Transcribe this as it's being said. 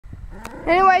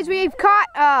Anyways, we've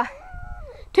caught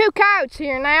 2 coyotes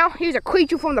here now. Here's a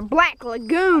creature from the Black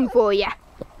Lagoon for you.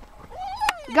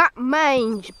 Got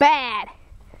mange bad.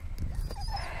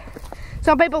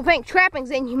 Some people think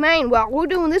trapping's inhumane. Well, we're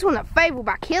doing this one a favor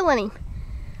by killing him.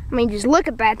 I mean, just look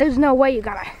at that. There's no way you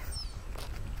gotta.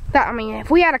 I mean, if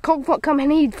we had a cold front coming,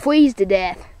 he'd freeze to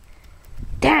death.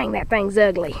 Dang, that thing's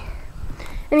ugly.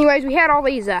 Anyways, we had all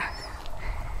these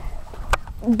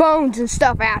bones and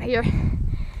stuff out here,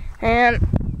 and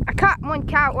I caught one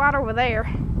coyote right over there.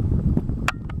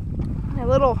 A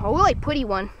really pretty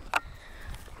one.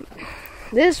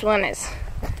 This one is.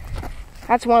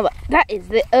 That is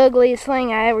the ugliest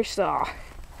thing I ever saw.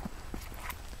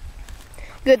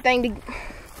 Good thing to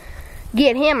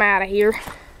get him out of here.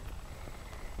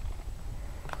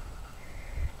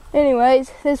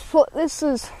 Anyways, this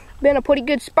has been a pretty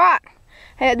good spot.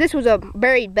 This was a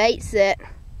buried bait set.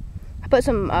 I put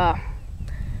some,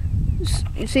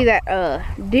 you see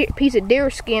that piece of deer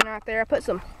skin right there? I put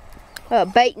some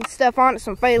bait and stuff on it,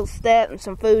 some fatal step and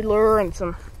some food lure and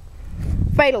some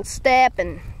fatal step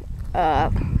and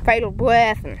fatal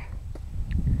breath and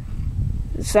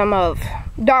some of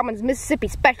Dobbin's Mississippi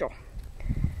Special.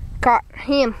 Caught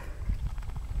him.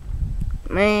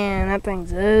 Man, that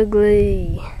thing's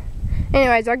ugly.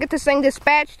 Anyways, I'll get this thing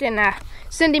dispatched and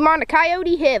send him on to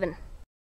coyote heaven.